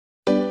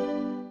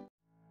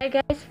Hi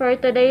guys, for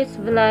today's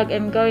vlog,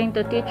 I'm going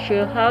to teach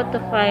you how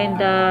to find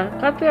the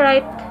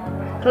copyright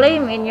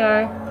claim in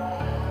your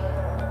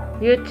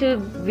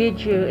YouTube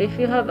video.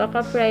 If you have a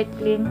copyright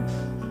claim,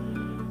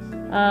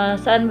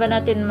 saan ba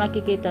natin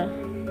makikita?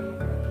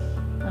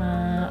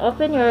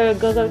 Open your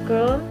Google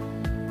Chrome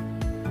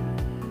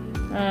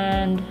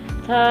and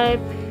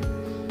type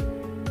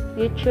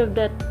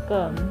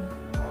youtube.com.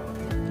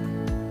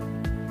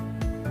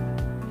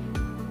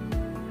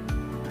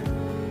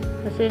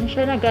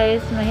 Pasensya na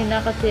guys,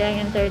 mahina kasi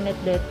ang internet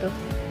dito.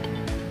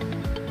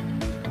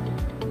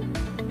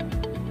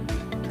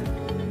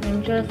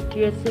 I'm just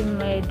using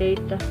my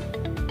data.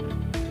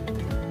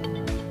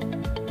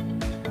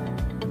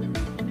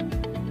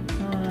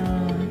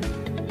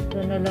 Ito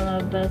na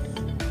lumabas.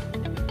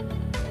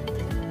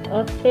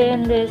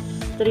 Open this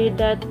 3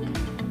 dot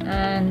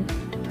and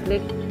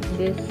click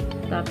this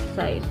top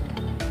side.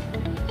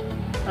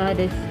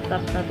 This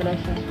top na pala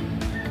siya.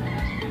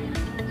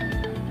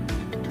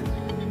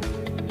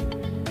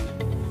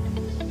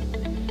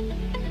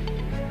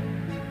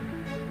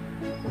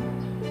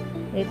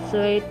 Let's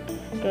wait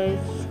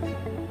guys.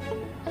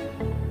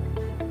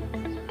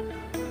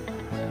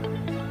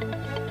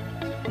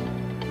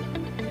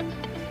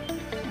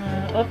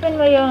 Open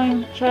mo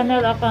yung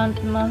channel account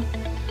mo.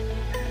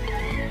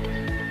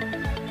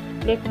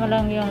 Click mo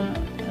lang yung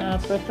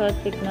profile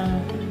pic ng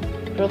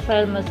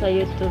profile mo sa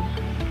YouTube.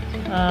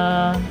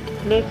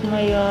 Click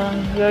mo yung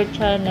your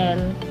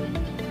channel.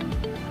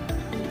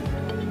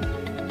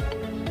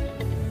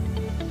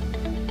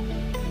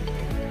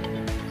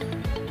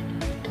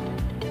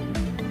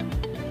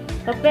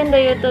 Open the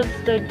YouTube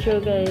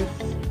studio guys.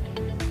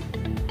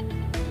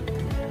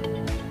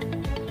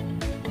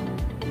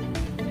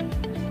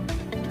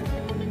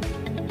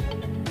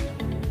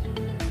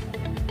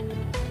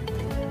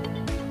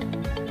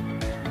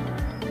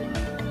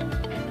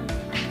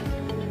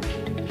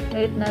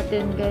 Wait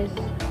natin guys.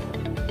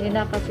 Hindi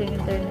na kasi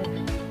internet.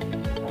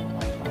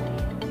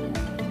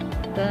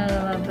 Ito na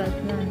lumabas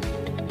na.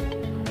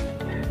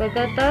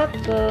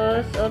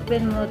 Pagkatapos,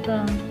 open mo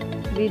tong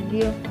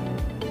video.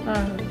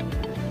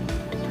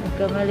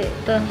 Kamali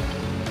ito.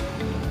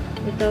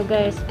 Ito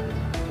guys.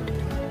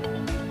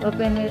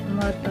 Open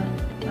mo ito.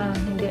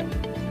 Hindi.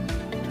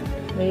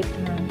 Wait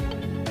na.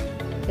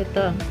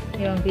 Ito.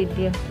 Yung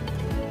video.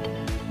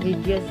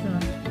 Videos mo.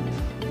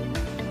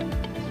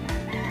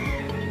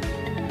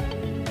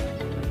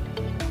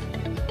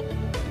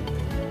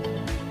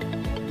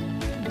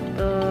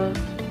 Ito.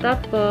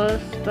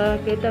 Tapos,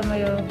 pakita mo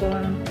yung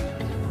kung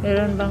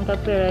meron bang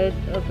copyright.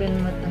 Open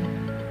mo ito.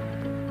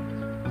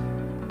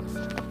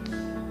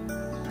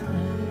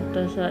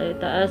 Ito sa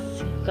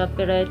itaas,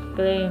 copyright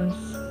claims.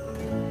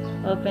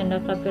 Open the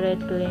copyright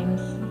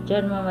claims.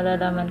 Diyan mo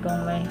malalaman kung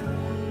may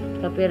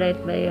copyright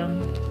ba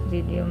yung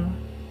video mo.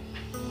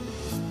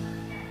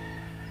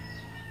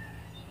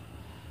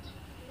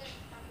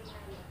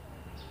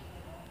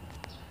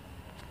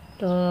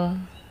 Ito,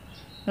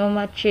 no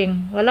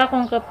matching. Wala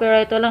akong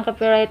copyright, walang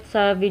copyright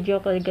sa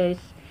video ko guys.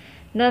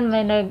 Noon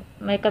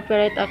may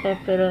copyright ako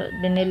pero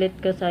dinilit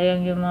ko,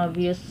 sayang yung mga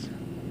views.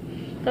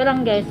 Ito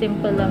lang guys,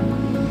 simple lang.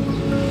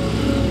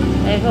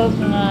 I hope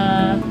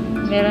na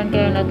meron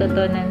kayong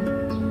natutunan.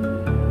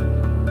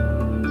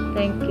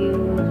 Thank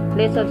you.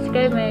 Please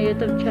subscribe my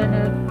YouTube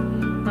channel,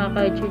 mga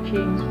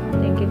ka-JoJing.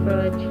 Thank you for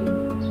watching.